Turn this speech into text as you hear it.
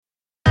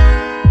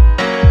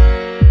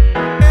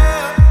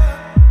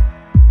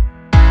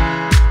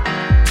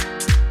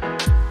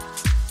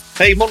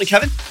Hey, morning,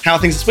 Kevin. How are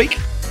things this week?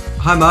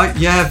 Hi, Mike.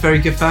 Yeah, very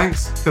good,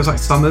 thanks. Feels like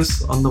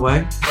summer's on the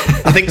way.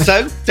 I think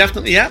so.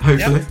 Definitely, yeah.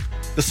 Hopefully. Yeah.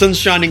 The sun's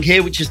shining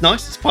here, which is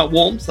nice. It's quite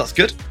warm, so that's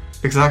good.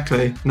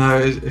 Exactly. No,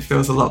 it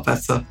feels a lot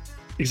better.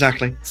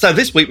 Exactly. So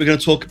this week, we're going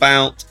to talk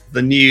about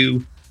the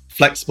new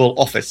flexible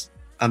office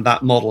and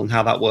that model and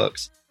how that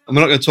works. And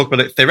we're not going to talk about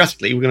it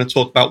theoretically. We're going to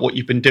talk about what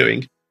you've been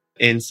doing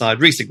inside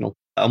Resignal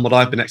and what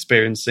I've been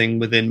experiencing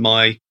within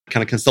my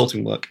kind of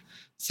consulting work.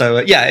 So,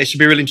 it should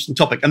be a really interesting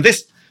topic. And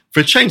this, for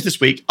a change this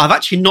week, I've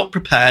actually not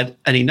prepared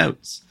any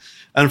notes.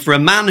 And for a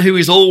man who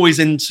is always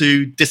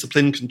into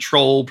discipline,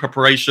 control,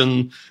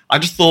 preparation, I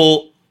just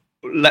thought,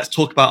 let's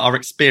talk about our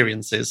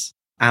experiences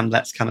and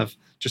let's kind of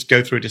just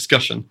go through a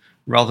discussion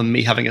rather than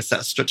me having a set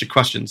of structured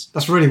questions.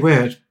 That's really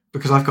weird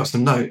because I've got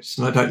some notes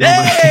and I don't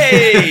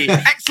Yay!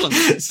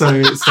 Excellent. So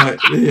it's like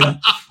the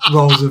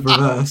roles have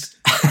reversed.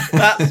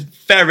 That's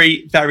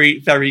very, very,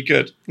 very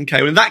good.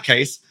 Okay, well, in that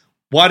case,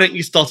 why don't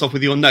you start off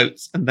with your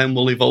notes and then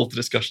we'll evolve the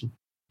discussion?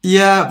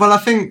 Yeah, well, I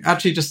think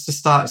actually just to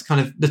start, it's kind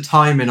of the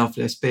timing of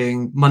this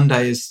being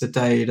Monday is the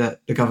day that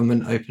the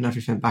government open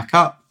everything back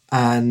up.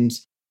 And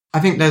I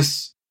think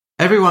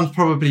everyone's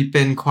probably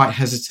been quite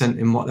hesitant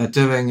in what they're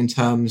doing in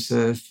terms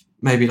of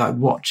maybe like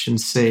watch and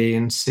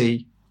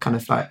see kind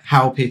of like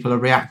how people are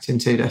reacting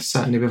to this,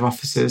 certainly with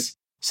offices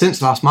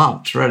since last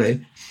March,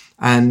 really.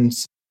 And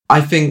I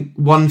think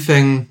one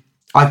thing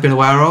I've been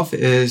aware of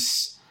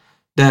is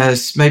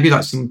there's maybe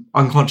like some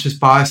unconscious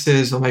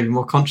biases or maybe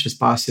more conscious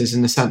biases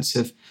in the sense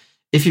of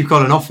if you've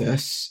got an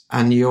office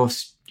and you're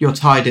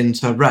tied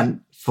into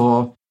rent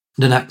for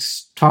the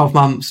next 12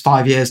 months,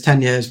 5 years,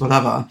 10 years,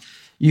 whatever,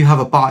 you have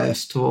a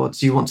bias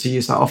towards you want to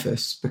use that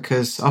office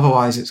because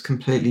otherwise it's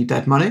completely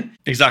dead money.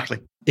 Exactly.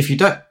 If you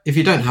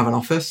don't have an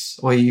office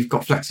or you've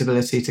got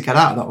flexibility to get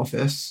out of that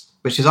office,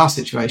 which is our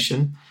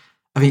situation,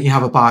 I think you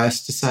have a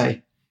bias to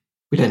say,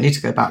 we don't need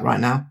to go back right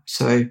now.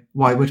 So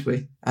why would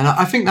we? And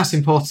I think that's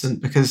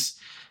important because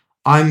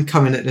I'm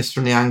coming at this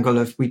from the angle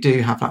of we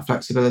do have that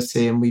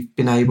flexibility and we've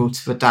been able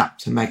to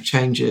adapt and make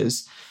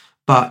changes.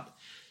 But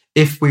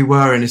if we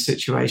were in a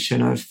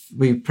situation of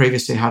we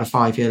previously had a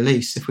 5-year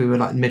lease, if we were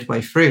like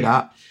midway through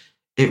that,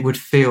 it would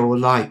feel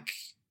like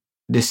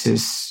this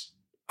is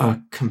a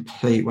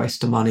complete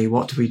waste of money.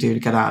 What do we do to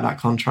get out of that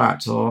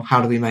contract or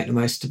how do we make the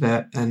most of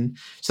it? And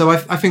so I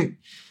think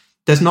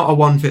there's not a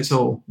one fits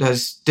all.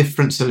 There's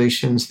different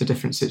solutions for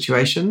different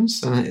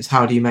situations, and it's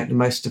how do you make the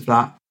most of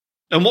that.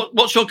 And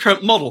what's your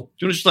current model?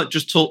 Do you want to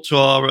just talk to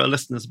our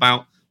listeners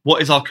about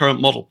what is our current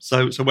model?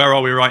 So where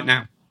are we right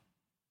now?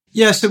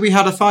 Yeah, so we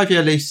had a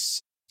 5-year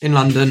lease in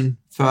London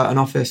for an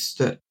office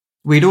that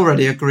we'd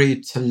already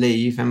agreed to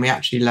leave, and we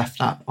actually left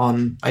that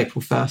on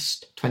April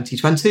 1st,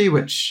 2020,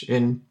 which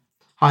in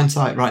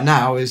hindsight right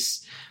now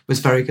was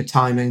very good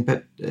timing,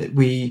 but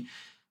we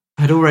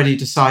had already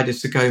decided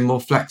to go more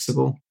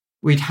flexible.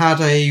 We'd had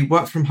a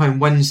work from home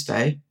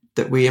Wednesday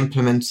that we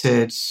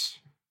implemented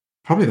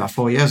probably about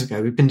 4 years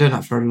ago. We've been doing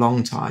that for a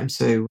long time.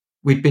 So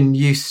we'd been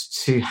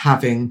used to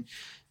having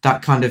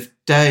that kind of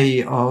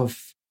day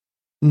of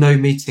no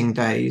meeting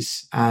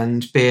days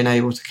and being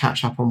able to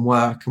catch up on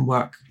work and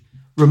work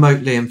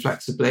remotely and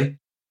flexibly.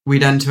 We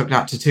then took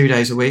that to 2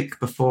 days a week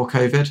before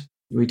COVID.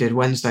 We did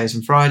Wednesdays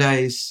and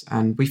Fridays,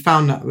 and we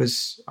found that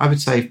was, I would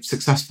say,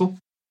 successful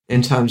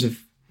in terms of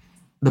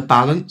the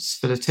balance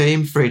for the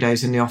team, 3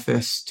 days in the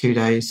office, 2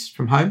 days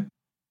from home.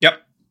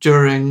 Yep.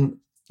 During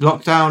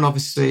lockdown,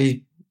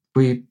 obviously,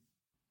 we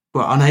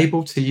were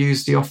unable to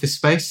use the office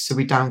space, so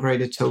we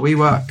downgraded to a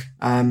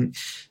WeWork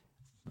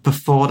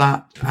before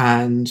that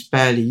and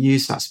barely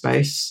used that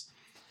space.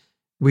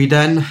 We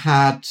then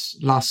had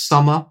last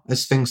summer,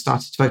 as things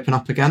started to open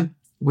up again,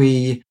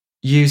 we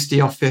used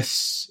the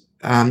office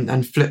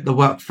and flipped the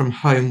work from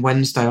home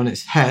Wednesday on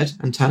its head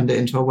and turned it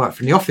into a work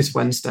from the office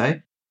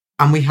Wednesday.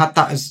 And we had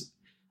that as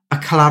a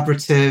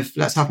collaborative,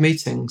 let's have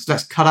meetings,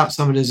 let's cut out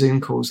some of the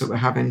Zoom calls that we're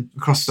having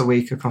across the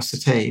week, across the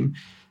team,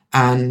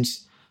 and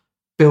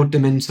build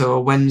them into a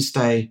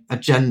Wednesday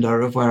agenda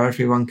of where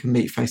everyone can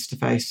meet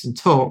face-to-face and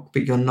talk,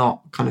 but you're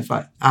not kind of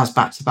like as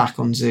back-to-back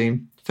on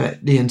Zoom for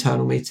the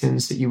internal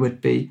meetings that you would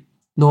be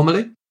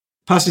normally.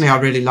 Personally, I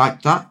really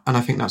like that, and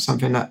I think that's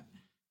something that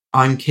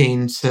I'm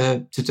keen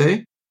to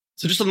do.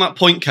 So just on that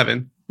point,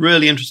 Kevin,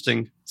 really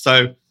interesting.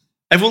 So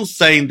everyone's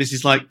saying this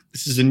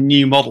is a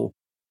new model.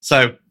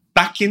 So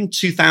back in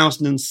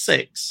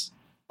 2006,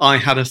 I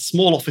had a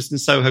small office in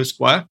Soho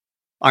Square.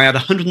 I had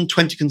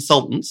 120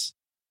 consultants.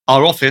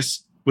 Our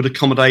office would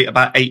accommodate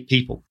about 8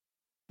 people.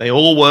 They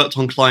all worked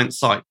on client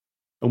site.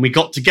 And we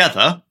got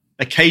together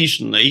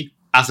occasionally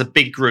as a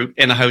big group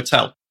in a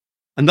hotel.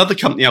 Another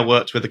company I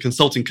worked with, a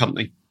consulting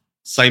company,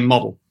 same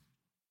model.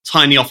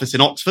 Tiny office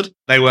in Oxford.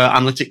 They were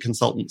analytic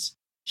consultants.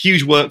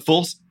 Huge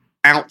workforce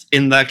out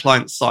in their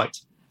client's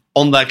site,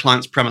 on their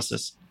client's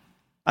premises.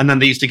 And then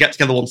they used to get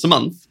together once a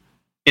month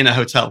in a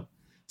hotel.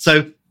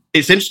 So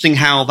it's interesting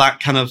how that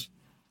kind of,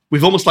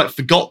 we've almost like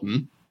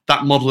forgotten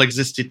that model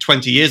existed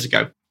 20 years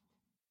ago.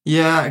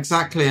 Yeah,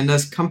 exactly. And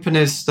there's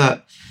companies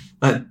that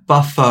like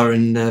Buffer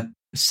and the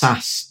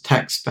SaaS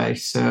tech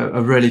space,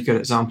 a really good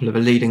example of a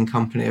leading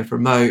company of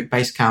remote.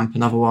 Basecamp,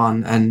 another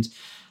one. And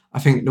I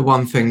think the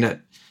one thing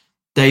that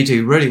they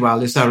do really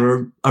well is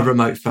they're a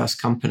remote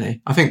first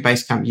company. I think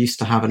Basecamp used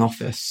to have an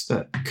office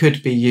that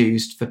could be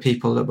used for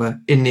people that were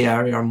in the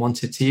area and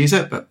wanted to use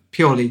it, but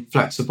purely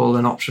flexible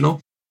and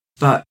optional.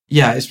 But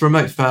yeah, it's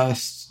remote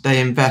first. They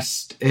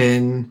invest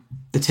in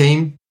the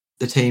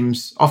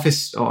team's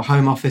office or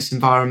home office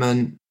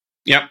environment.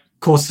 Yep.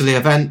 Quarterly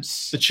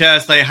events. The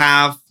chairs they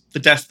have, the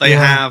desk they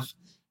have,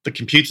 the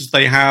computers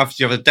they have.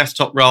 You have a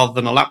desktop rather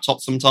than a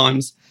laptop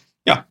sometimes.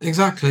 Yeah.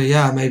 Exactly.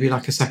 Yeah. Maybe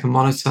like a second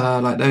monitor,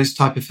 like those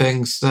type of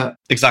things that.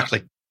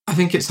 Exactly. I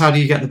think it's how do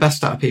you get the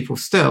best out of people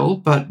still,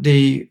 but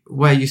the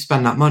way you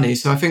spend that money.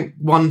 So I think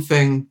one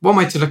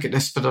way to look at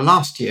this for the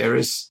last year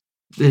is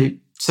the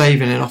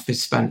saving in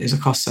office spent is a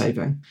cost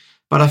saving.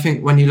 But I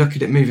think when you look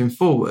at it moving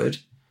forward,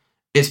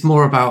 it's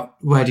more about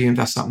where do you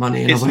invest that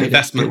money in a way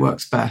that it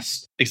works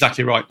best.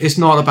 Exactly right. It's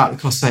not about the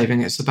cost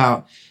saving. It's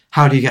about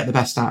how do you get the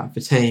best out of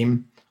the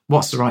team?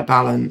 What's the right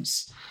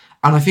balance?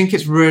 And I think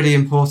it's really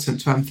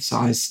important to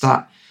emphasize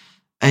that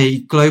a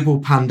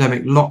global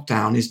pandemic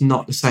lockdown is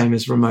not the same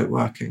as remote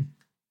working,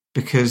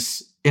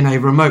 because in a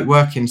remote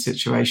working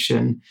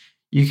situation,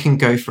 you can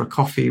go for a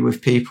coffee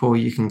with people,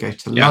 you can go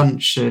to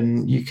lunch,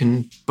 and you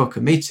can book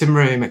a meeting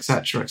room,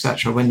 etc.,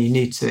 when you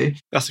need to.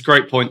 That's a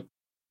great point.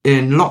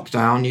 In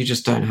lockdown, you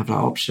just don't have that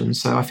option.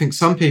 So I think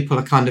some people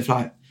are kind of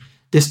like,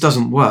 this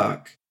doesn't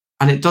work.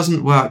 And it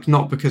doesn't work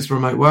not because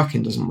remote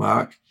working doesn't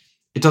work.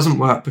 It doesn't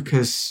work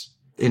because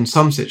in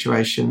some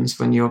situations,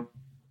 when you're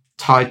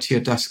tied to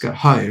your desk at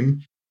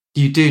home,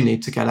 you do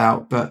need to get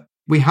out. But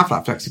we have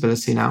that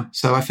flexibility now.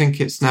 So I think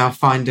it's now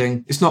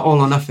it's not all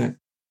or nothing.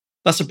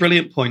 That's a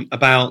brilliant point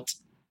about,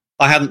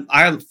 I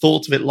hadn't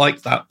thought of it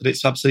like that, but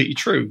it's absolutely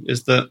true,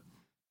 is that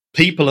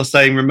people are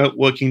saying remote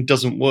working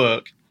doesn't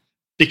work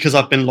because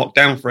I've been locked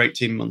down for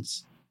 18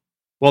 months.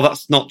 Well,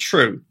 that's not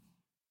true.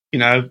 You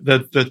know,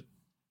 the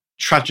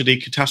tragedy,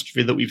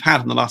 catastrophe that we've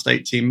had in the last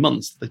 18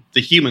 months,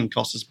 the human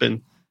cost has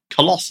been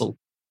colossal.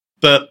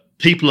 But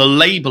people are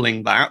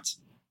labeling that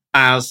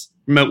as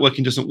remote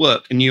working doesn't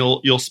work, and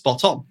you're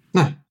spot on.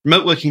 No.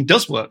 Remote working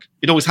does work.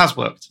 It always has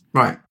worked.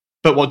 Right.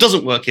 But what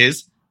doesn't work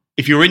is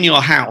if you're in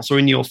your house or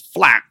in your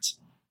flat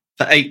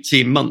for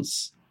 18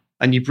 months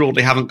and you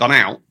broadly haven't gone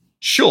out,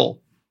 sure,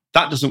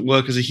 that doesn't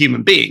work as a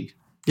human being.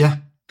 Yeah.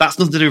 That's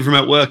nothing to do with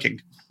remote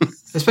working.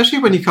 Especially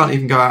when you can't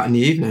even go out in the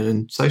evening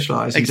and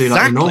socialise and do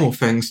like the normal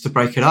things to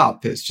break it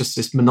up. It's just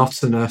this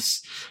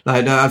monotonous,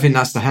 I think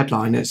that's the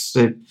headline. It's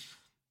the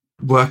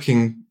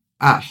working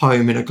at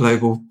home in a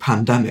global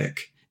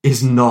pandemic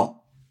is not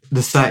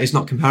it's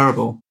not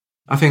comparable.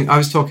 I think I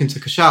was talking to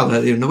Kushal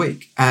earlier in the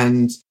week,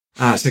 and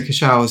so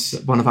Kushal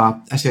is one of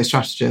our SEO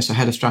strategists, or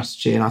head of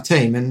strategy in our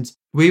team, and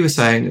we were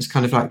saying it's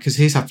kind of like, because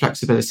he's had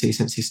flexibility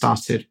since he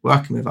started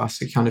working with us.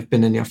 He kind of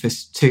been in the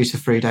office 2 to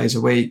 3 days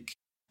a week,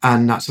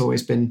 and that's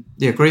always been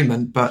the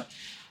agreement. But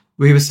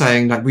we were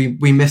saying that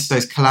we miss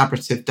those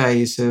collaborative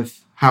days of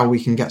how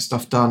we can get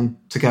stuff done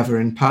together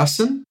in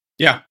person.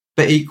 Yeah.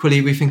 But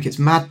equally, we think it's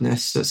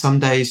madness that some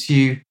days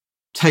you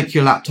take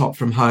your laptop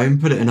from home,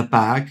 put it in a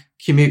bag,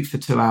 commute for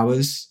 2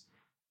 hours,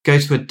 go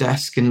to a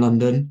desk in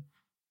London,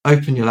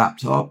 open your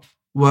laptop,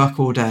 work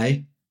all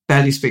day,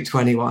 barely speak to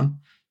anyone,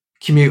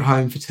 commute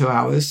home for 2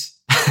 hours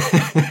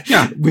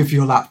with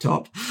your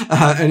laptop.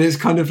 And it's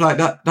kind of like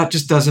that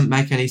just doesn't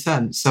make any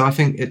sense. So I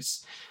think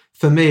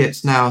for me,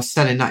 it's now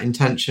setting that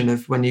intention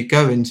of when you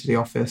go into the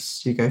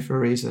office, you go for a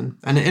reason.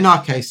 And in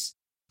our case,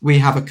 we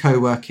have a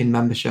co-working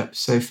membership.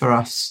 So for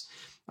us,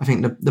 I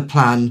think the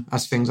plan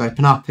as things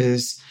open up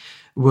is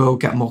we'll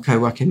get more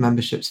co-working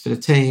memberships for the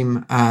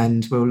team,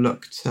 and we'll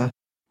look to,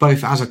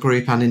 both as a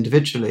group and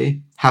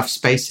individually, have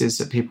spaces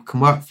that people can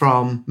work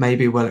from.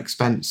 Maybe we'll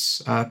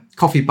expense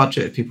coffee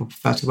budget if people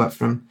prefer to work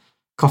from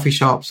coffee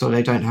shops or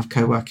they don't have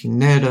co-working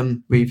near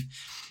them. We've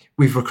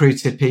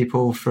recruited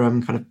people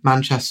from kind of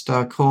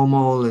Manchester,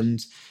 Cornwall,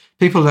 and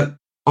people that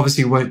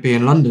obviously won't be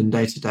in London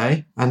day to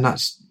day, and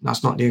that's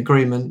not the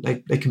agreement.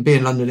 They can be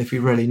in London if we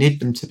really need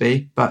them to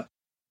be. But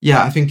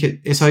yeah, I think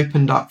it's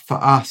opened up for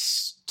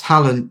us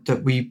talent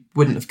that we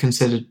wouldn't have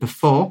considered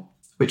before,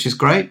 which is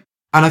great.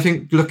 And I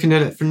think looking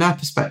at it from their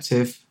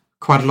perspective,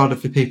 quite a lot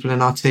of the people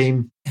in our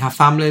team have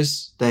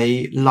families.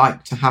 They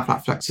like to have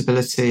that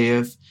flexibility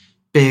of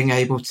being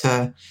able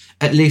to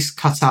at least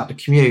cut out the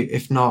commute.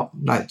 If not,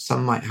 like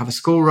some might have a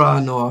school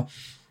run or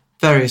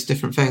various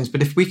different things.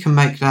 But if we can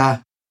make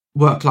their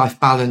work-life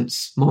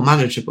balance more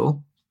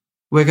manageable,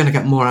 we're going to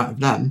get more out of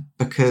them,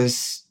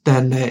 because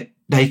then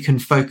they can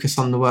focus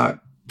on the work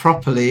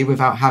properly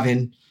without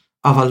having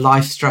other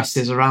life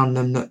stresses around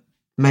them that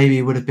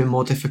maybe would have been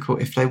more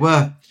difficult if they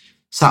were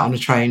sat on a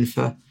train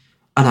for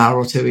an hour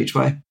or two each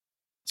way.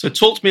 So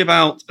talk to me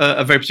about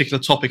a very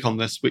particular topic on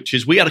this, which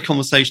is we had a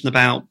conversation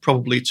about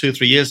probably 2 or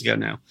 3 years ago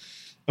now,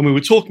 and we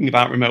were talking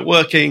about remote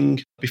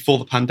working before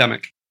the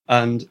pandemic.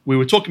 And we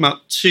were talking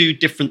about 2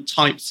 different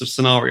types of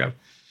scenario.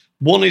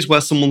 One is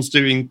where someone's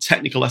doing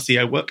technical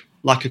SEO work,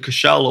 like a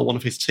Kushal or one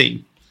of his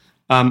team,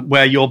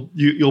 where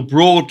you're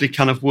broadly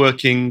kind of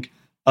working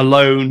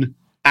alone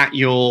at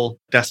your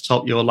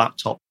desktop, your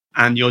laptop,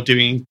 and you're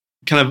doing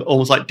kind of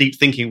almost like deep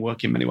thinking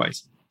work in many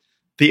ways.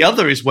 The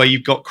other is where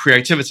you've got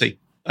creativity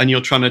and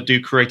you're trying to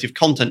do creative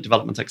content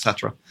development,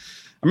 etc. I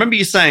remember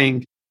you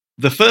saying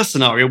the first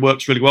scenario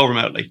works really well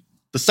remotely.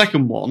 The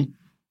second one,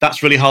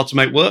 that's really hard to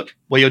make work,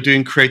 where you're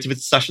doing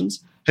creativity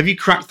sessions. Have you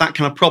cracked that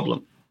kind of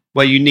problem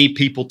where you need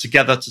people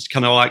together to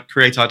kind of like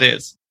create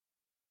ideas?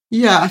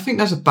 Yeah, I think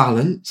there's a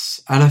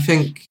balance. And I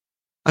think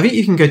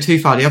you can go too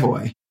far the other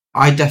way.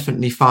 I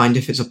definitely find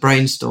if it's a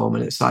brainstorm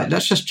and it's like,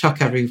 let's just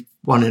chuck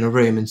everyone in a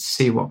room and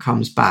see what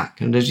comes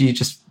back. And you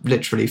just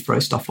literally throw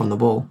stuff on the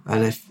wall.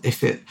 And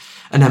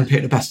and then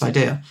pick the best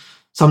idea.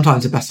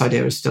 Sometimes the best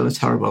idea is still a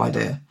terrible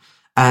idea.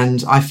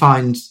 And I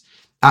find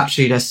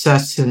actually there's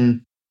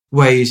certain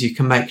ways you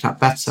can make that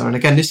better. And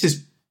again, this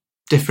is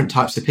different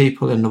types of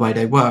people in the way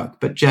they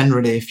work. But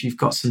generally, if you've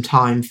got some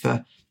time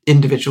for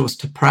individuals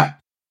to prep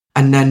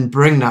and then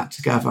bring that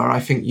together, I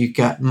think you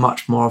get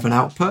much more of an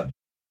output.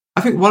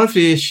 I think one of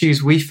the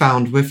issues we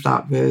found with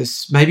that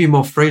was maybe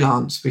more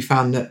freelance. We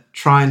found that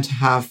trying to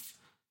have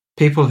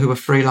people who were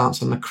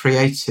freelance on the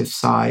creative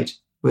side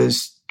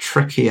was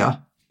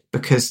trickier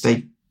because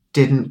they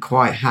didn't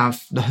quite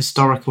have the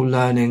historical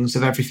learnings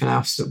of everything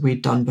else that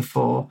we'd done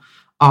before,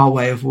 our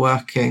way of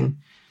working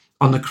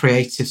on the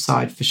creative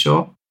side for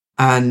sure.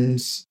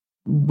 And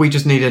we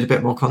just needed a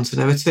bit more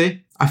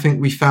continuity. I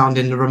think we found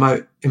in the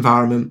remote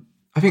environment,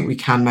 I think we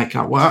can make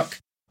that work.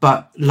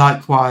 But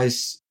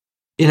likewise,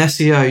 in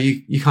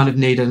SEO, you kind of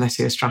need an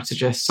SEO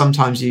strategist.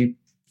 Sometimes you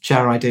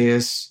share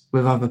ideas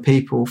with other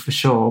people for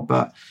sure.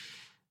 But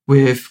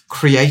with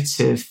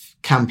creative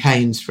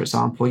campaigns, for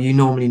example, you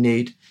normally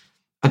need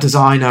a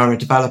designer, a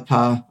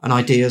developer, an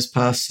ideas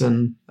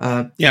person,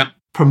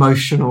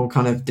 promotional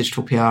kind of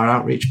digital PR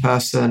outreach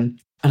person,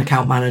 an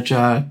account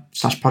manager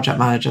 / project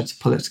manager to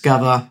pull it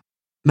together,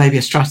 maybe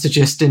a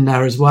strategist in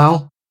there as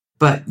well.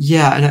 But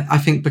yeah, and I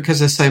think because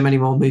there's so many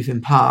more moving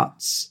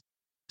parts,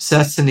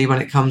 certainly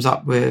when it comes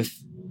up with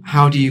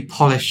how do you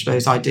polish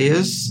those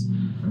ideas,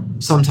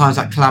 sometimes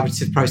that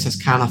collaborative process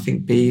can, I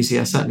think, be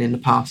easier, certainly in the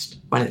past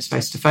when it's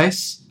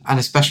face-to-face, and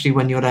especially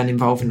when you're then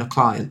involving the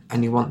client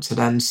and you want to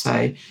then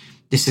say,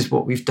 this is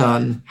what we've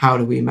done, how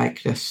do we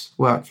make this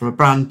work from a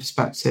brand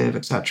perspective,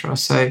 etc.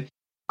 So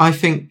I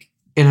think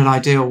in an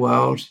ideal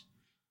world,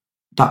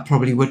 that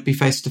probably would be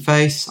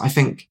face-to-face. I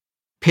think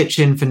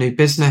pitching for new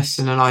business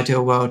in an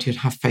ideal world, you'd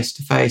have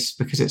face-to-face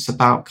because it's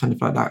about kind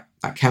of like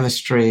that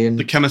chemistry and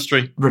the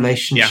chemistry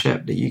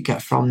relationship that you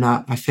get from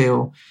that. I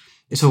feel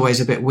it's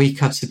always a bit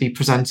weaker to be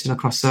presenting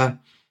across a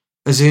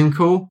Zoom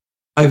call.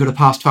 Over the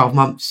past 12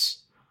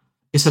 months,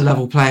 it's a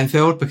level playing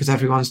field because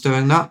everyone's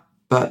doing that.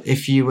 But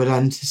if you were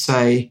then to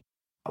say,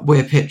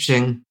 we're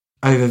pitching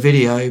over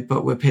video,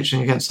 but we're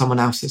pitching against someone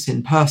else that's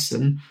in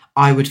person,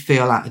 I would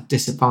feel at a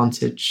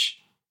disadvantage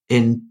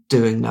in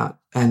doing that.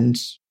 And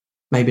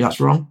maybe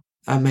that's wrong.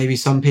 And maybe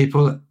some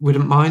people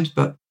wouldn't mind,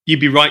 but... You'd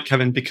be right,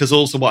 Kevin, because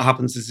also what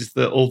happens is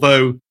that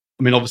although,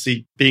 I mean,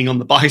 obviously being on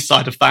the buy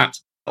side of that,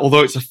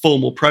 although it's a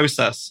formal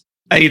process,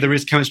 there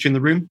is chemistry in the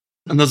room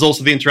and there's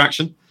also the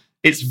interaction.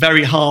 It's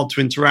very hard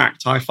to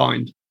interact, I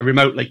find,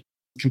 remotely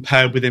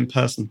compared with in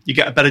person. You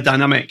get a better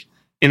dynamic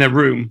in a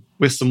room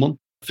with someone,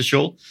 for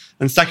sure.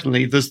 And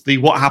secondly, there's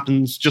what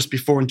happens just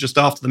before and just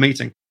after the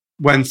meeting.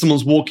 When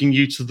someone's walking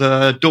you to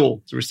the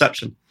door, to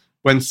reception,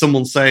 when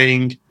someone's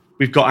saying,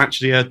 we've got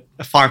actually a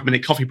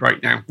 5-minute coffee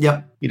break now.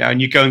 Yep.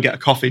 And you go and get a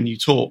coffee and you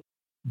talk.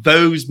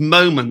 Those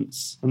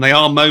moments, and they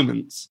are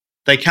moments,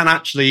 they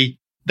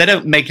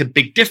don't make a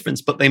big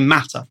difference, but they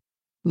matter.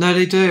 No,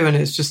 they do. And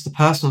it's just the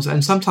personal.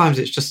 And sometimes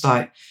it's just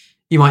like,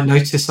 you might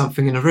notice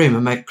something in a room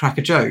and crack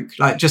a joke,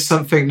 like just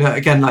something that,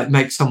 again, like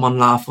makes someone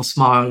laugh or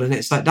smile. And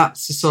it's like,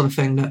 that's the sort of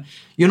thing that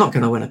you're not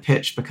going to win a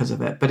pitch because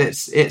of it, but it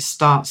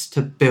starts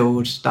to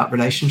build that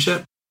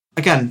relationship.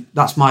 Again,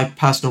 that's my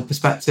personal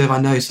perspective.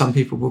 I know some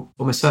people will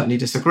almost certainly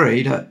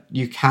disagree that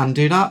you can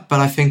do that, but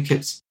I think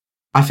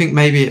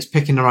maybe it's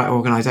picking the right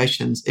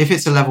organizations. If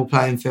it's a level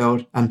playing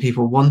field and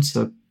people want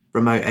a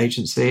remote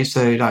agency,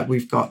 so like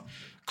we've got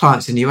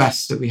clients in the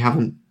US that we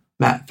haven't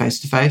met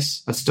face to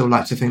face, I'd still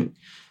like to think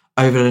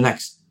over the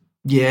next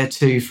year,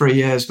 2-3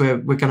 years, we're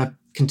going to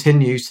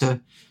continue to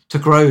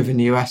grow within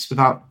the US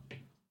without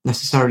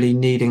necessarily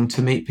needing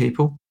to meet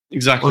people.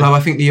 Exactly. Although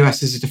I think the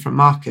US is a different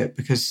market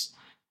because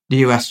the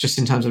US, just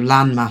in terms of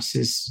land mass,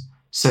 is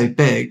so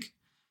big.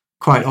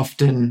 Quite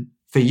often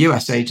for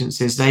US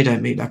agencies, they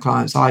don't meet their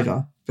clients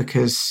either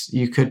because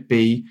you could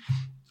be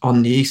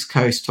on the East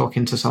Coast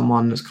talking to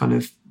someone that's kind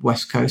of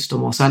West Coast or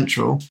more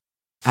central,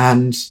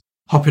 and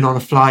hopping on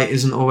a flight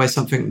isn't always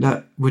something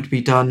that would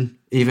be done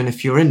even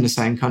if you're in the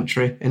same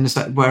country.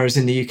 Whereas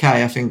in the UK,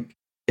 I think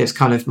it's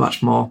kind of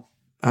much more,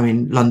 I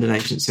mean, London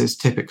agencies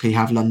typically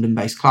have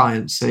London-based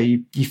clients. So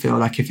you feel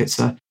like if it's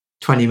a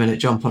 20-minute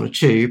jump on a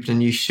tube,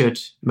 then you should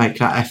make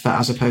that effort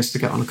as opposed to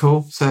get on a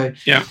call. So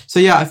yeah,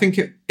 I think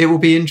it will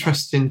be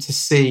interesting to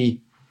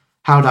see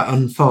how that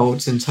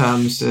unfolds in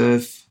terms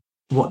of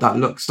what that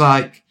looks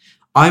like.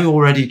 I'm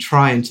already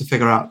trying to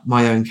figure out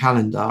my own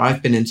calendar.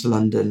 I've been into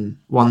London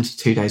 1 to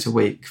 2 days a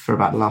week for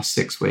about the last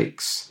 6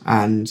 weeks.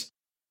 And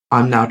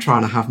I'm now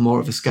trying to have more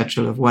of a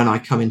schedule of when I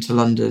come into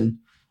London.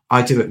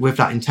 I do it with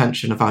that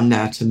intention of I'm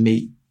there to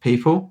meet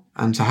people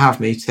and to have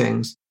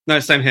meetings. No,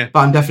 same here. But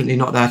I'm definitely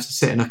not there to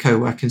sit in a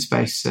co-working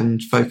space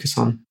and focus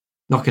on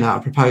knocking out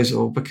a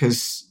proposal,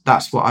 because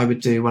that's what I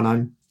would do when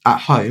I'm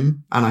at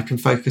home and I can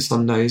focus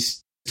on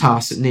those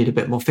tasks that need a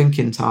bit more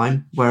thinking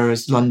time.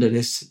 Whereas London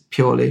is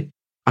purely,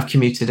 I've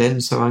commuted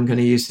in, so I'm going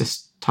to use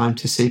this time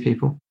to see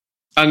people.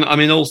 And I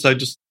mean, also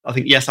just, I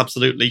think, yes,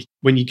 absolutely.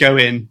 When you go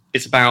in,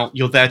 it's about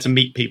you're there to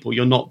meet people.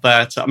 You're not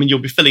there to, I mean, you'll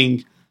be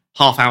filling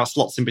half-hour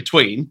slots in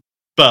between,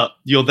 but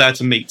you're there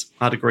to meet.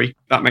 I'd agree.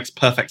 That makes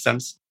perfect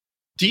sense.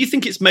 Do you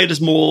think it's made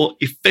us more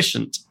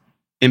efficient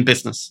in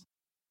business?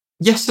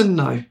 Yes and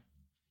no.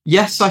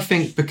 Yes, I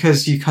think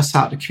because you cut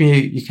out the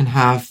commute, you can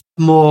have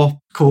more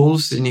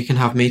calls and you can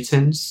have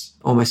meetings,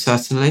 almost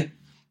certainly.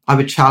 I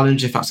would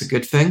challenge if that's a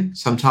good thing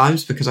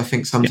sometimes, because I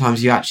think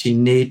sometimes you actually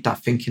need that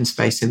thinking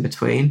space in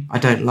between. I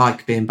don't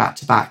like being back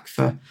to back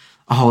for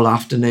a whole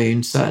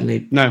afternoon,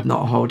 certainly not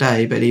a whole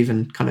day, but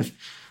even kind of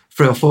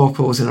 3 or 4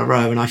 calls in a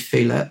row, and I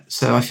feel it.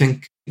 So I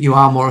think you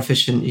are more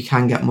efficient. You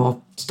can get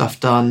more stuff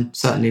done,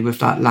 certainly with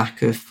that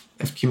lack of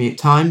commute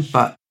time.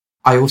 But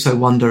I also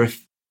wonder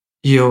if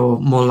you're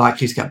more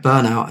likely to get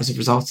burnout as a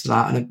result of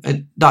that.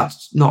 And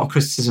that's not a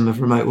criticism of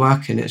remote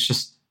working. It's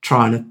just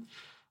trying to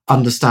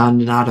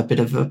understand and add a bit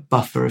of a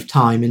buffer of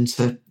time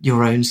into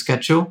your own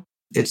schedule.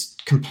 It's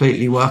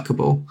completely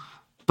workable.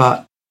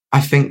 But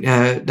I think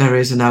there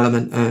is an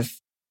element of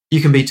you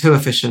can be too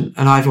efficient.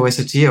 And I've always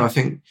said to you, I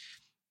think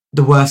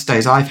the worst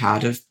days I've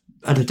had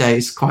are the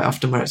days quite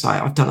often where it's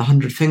like, I've done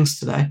 100 things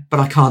today, but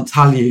I can't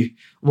tell you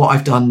what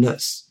I've done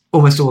that's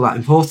almost all that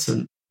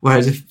important.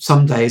 Whereas if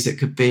some days it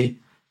could be,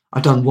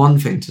 I've done one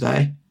thing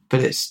today, but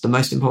it's the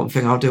most important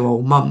thing I'll do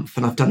all month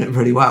and I've done it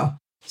really well.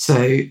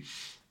 So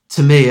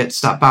to me,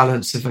 it's that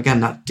balance of, again,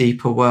 that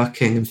deeper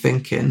working and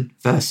thinking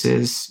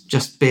versus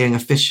just being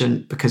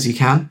efficient because you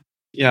can.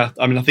 Yeah,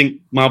 I mean, I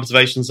think my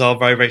observations are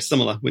very, very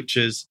similar, which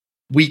is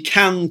we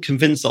can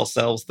convince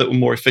ourselves that we're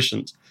more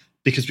efficient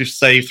because we've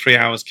saved 3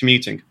 hours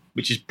commuting,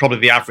 which is probably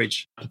the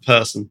average per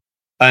person.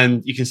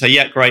 And you can say,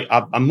 yeah, great,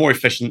 I'm more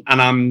efficient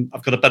and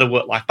I've got a better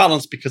work-life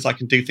balance because I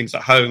can do things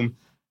at home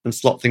and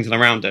slot things in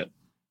around it.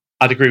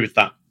 I'd agree with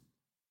that.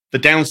 The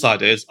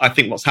downside is, I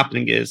think what's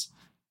happening is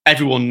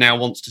everyone now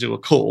wants to do a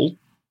call.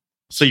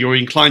 So you're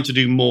inclined to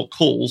do more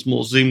calls,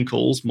 more Zoom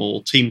calls,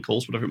 more team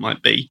calls, whatever it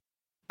might be.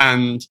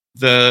 And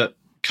the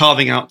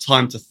carving out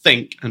time to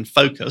think and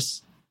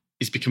focus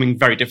is becoming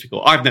very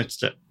difficult. I've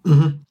noticed it.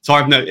 Mm-hmm.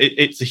 So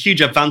it's a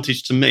huge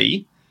advantage to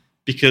me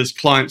because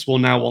clients will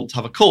now want to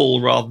have a call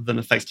rather than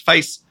a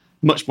face-to-face,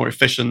 much more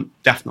efficient,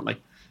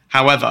 definitely.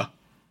 However,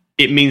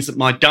 it means that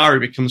my diary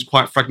becomes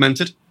quite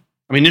fragmented.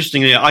 I mean,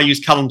 interestingly, I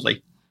use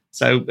Calendly.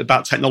 So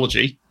about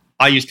technology,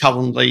 I use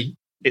Calendly.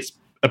 It's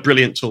a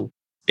brilliant tool.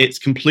 It's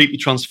completely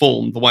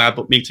transformed the way I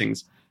book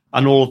meetings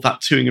and all of that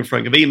toing and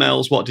froing of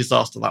emails. What a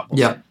disaster that was.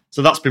 Yeah.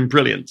 So that's been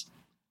brilliant.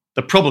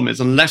 The problem is,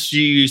 unless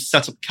you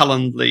set up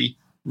Calendly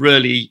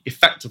really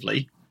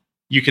effectively,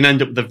 you can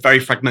end up with a very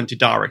fragmented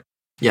diary.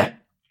 Yeah.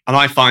 And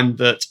I find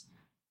that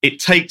it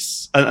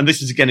takes, and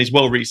this is again is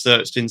well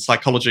researched in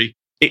psychology,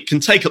 it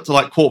can take up to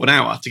like 1/4 of an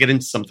hour to get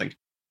into something.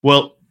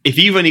 Well, if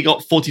you've only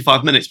got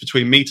 45 minutes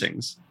between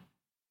meetings,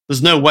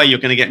 there's no way you're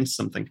going to get into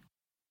something.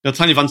 By the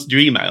time you've answered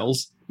your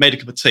emails, made a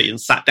cup of tea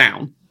and sat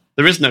down,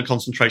 there is no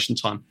concentration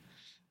time.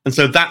 And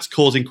so that's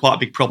causing quite a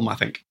big problem, I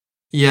think.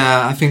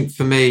 Yeah, I think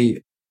for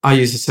me, I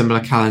use a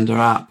similar calendar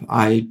app.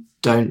 I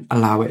don't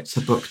allow it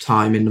to book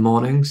time in the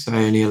mornings.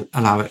 I only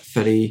allow it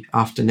for the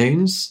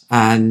afternoons.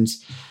 And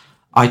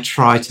I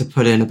try to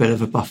put in a bit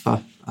of a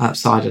buffer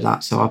outside of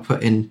that. So I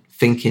put in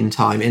thinking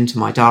time into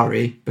my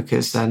diary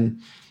because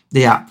then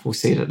the app will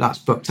see that that's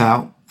booked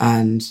out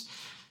and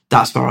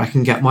that's where I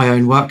can get my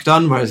own work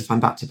done. Whereas if I'm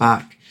back to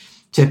back,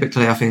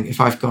 typically I think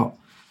if I've got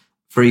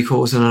 3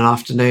 calls in an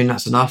afternoon,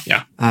 that's enough.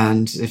 Yeah.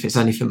 And if it's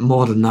anything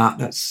more than that,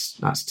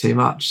 that's too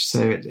much.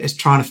 So it's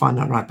trying to find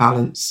that right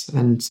balance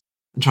and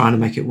trying to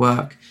make it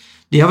work.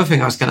 The other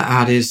thing I was going to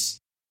add is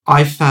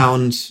I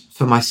found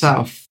for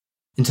myself,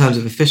 in terms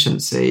of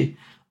efficiency,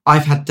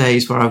 I've had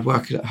days where I've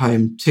worked at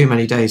home too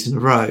many days in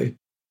a row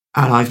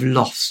and I've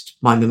lost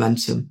my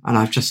momentum and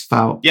I've just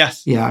felt,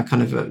 I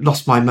kind of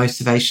lost my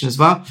motivation as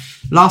well.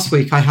 Last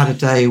week, I had a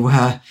day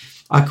where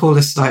I call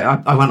this,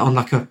 I went on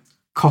like a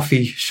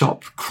coffee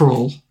shop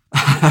crawl,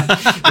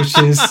 which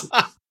is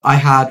I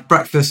had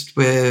breakfast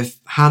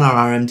with Hannah,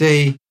 our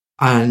MD,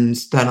 and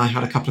then I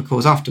had a couple of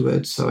calls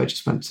afterwards. So I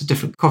just went to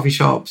different coffee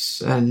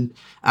shops and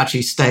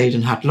actually stayed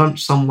and had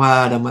lunch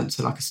somewhere, then went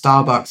to like a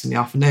Starbucks in the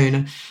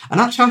afternoon.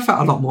 And actually I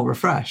felt a lot more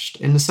refreshed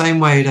in the same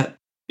way that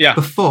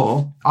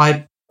before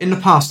in the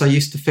past, I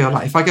used to feel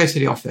like if I go to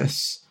the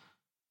office,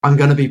 I'm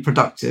going to be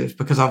productive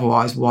because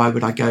otherwise, why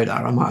would I go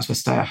there? I might as well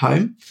stay at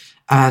home.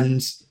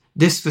 And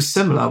this was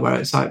similar where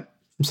it's like,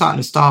 I'm sat in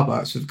a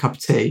Starbucks with a cup of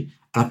tea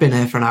and I've been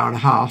here for an hour and a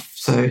half.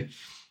 So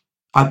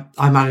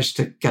I managed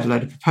to get a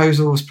load of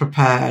proposals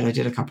prepared. I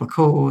did a couple of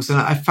calls, and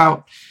I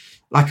felt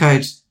like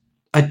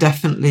I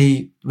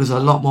definitely was a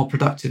lot more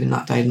productive in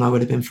that day than I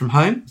would have been from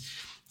home.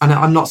 And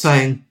I'm not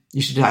saying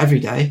you should do that every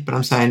day, but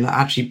I'm saying that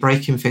actually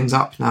breaking things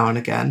up now and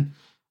again,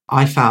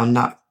 I found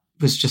that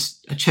was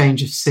just a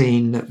change of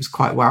scene that was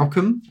quite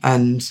welcome.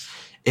 And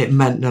it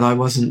meant that I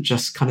wasn't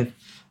just kind of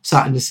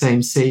sat in the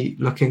same seat,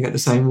 looking at the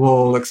same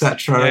wall,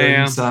 etc.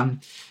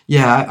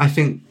 I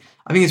think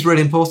it's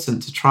really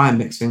important to try and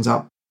mix things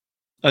up.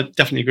 I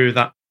definitely agree with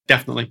that.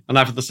 Definitely. And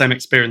I've had the same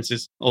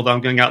experiences, although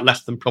I'm going out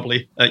less than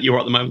probably you are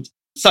at the moment.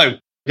 So we've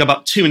got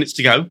about 2 minutes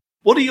to go.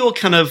 What are your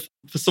kind of,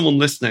 for someone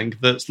listening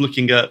that's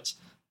looking at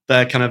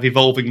their kind of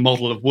evolving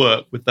model of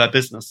work with their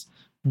business,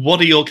 what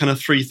are your kind of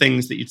 3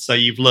 things that you'd say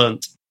you've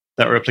learnt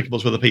that are applicable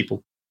to other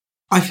people?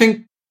 I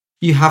think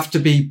you have to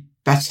be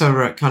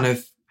better at kind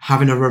of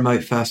having a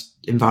remote first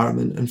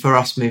environment. And for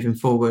us moving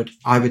forward,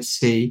 I would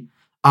see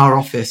our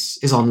office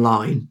is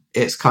online.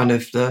 It's kind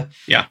of the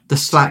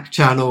Slack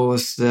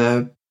channels,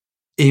 the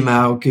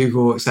email,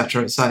 Google,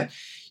 etc. It's like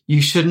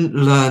you shouldn't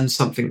learn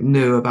something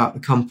new about the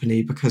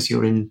company because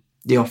you're in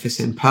the office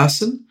in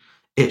person.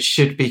 It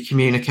should be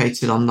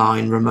communicated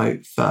online,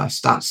 remote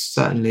first. That's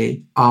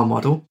certainly our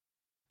model.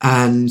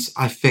 And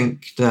I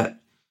think that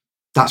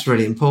that's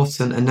really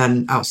important. And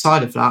then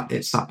outside of that,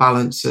 it's that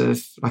balance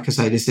of, like I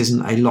say, this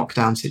isn't a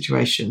lockdown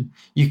situation.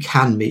 You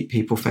can meet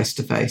people face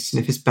to face.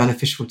 And if it's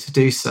beneficial to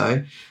do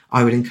so,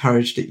 I would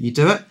encourage that you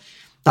do it.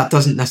 That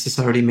doesn't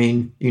necessarily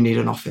mean you need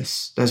an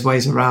office. There's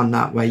ways around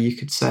that where you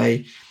could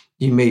say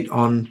you meet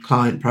on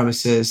client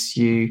premises,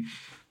 you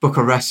book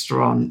a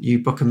restaurant, you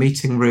book a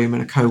meeting room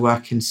and a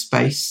co-working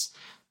space,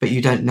 but you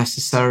don't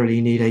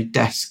necessarily need a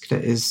desk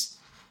that is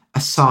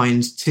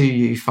assigned to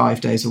you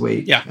 5 days a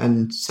week. Yeah.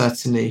 And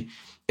certainly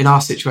in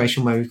our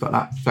situation where we've got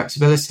that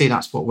flexibility,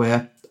 that's what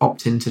we're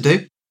opting to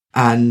do.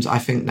 And I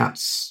think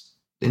that's,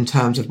 in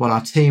terms of what our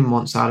team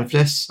wants out of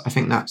this, I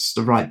think that's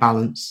the right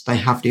balance. They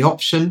have the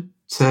option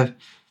to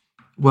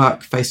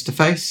work face to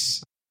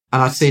face.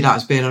 And I'd see that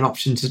as being an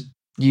option to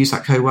use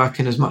that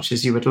co-working as much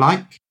as you would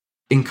like.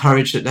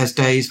 Encourage that there's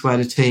days where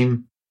the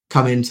team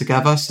come in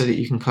together so that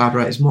you can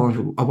collaborate as more of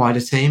a wider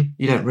team.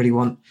 You don't really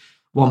want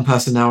one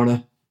person there on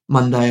a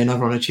Monday,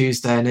 another on a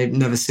Tuesday, and they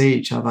never see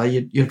each other.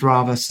 You'd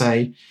rather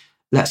say,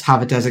 let's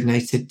have a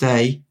designated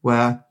day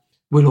where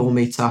we'll all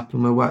meet up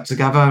and we'll work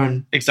together.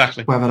 And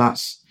exactly, whether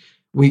that's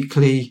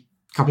weekly,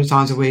 a couple of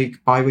times a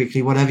week,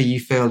 bi-weekly, whatever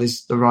you feel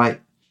is the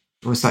right,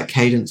 almost like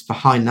cadence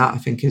behind that, I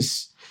think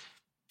is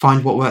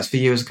find what works for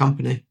you as a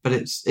company. But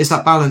it's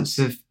that balance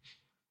of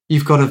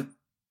you've got to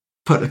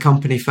put the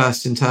company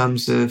first in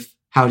terms of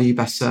how do you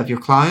best serve your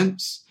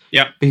clients.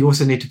 Yeah. But you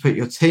also need to put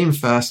your team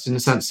first in the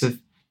sense of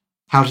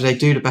how do they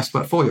do the best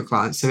work for your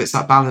clients? So it's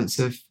that balance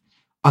of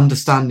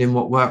understanding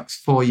what works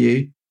for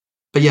you.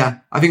 But yeah,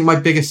 I think my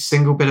biggest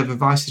single bit of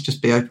advice is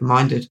just be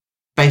open-minded.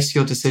 Base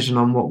your decision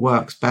on what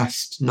works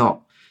best,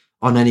 not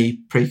on any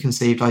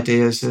preconceived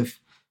ideas of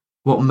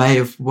what may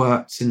have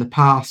worked in the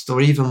past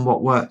or even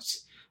what worked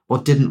or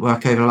didn't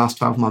work over the last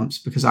 12 months,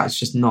 because that's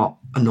just not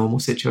a normal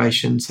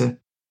situation to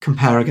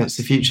compare against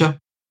the future.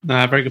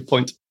 Very good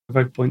point.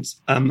 Very good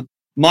points.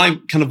 My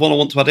kind of what I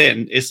want to add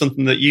in is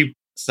something that you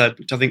said,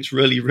 which I think is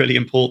really, really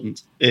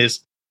important,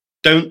 is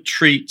don't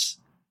treat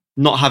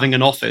not having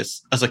an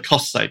office as a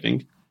cost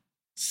saving.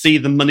 See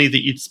the money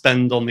that you'd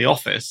spend on the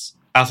office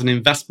as an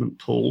investment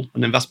pool,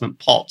 an investment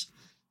pot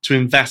to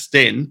invest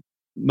in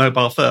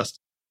mobile first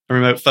and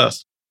remote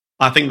first.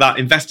 I think that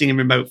investing in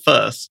remote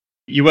first,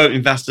 you won't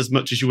invest as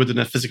much as you would in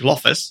a physical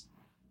office,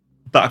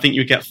 but I think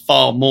you get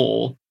far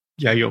more.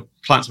 Yeah, your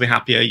clients will be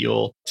happier,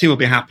 your team will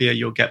be happier,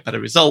 you'll get better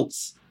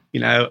results.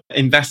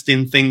 Invest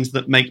in things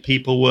that make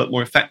people work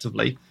more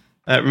effectively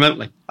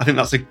remotely. I think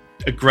that's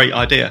a great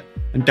idea.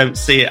 And don't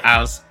see it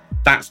as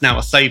that's now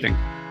a saving.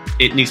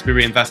 It needs to be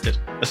reinvested.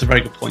 That's a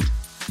very good point.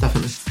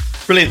 Definitely.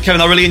 Brilliant,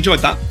 Kevin. I really enjoyed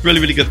that.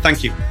 Really, really good.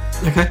 Thank you.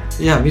 Okay.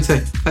 Yeah, me too.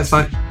 Thanks,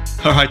 bye.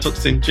 All right, talk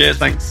soon. Cheers.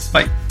 Thanks.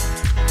 Bye.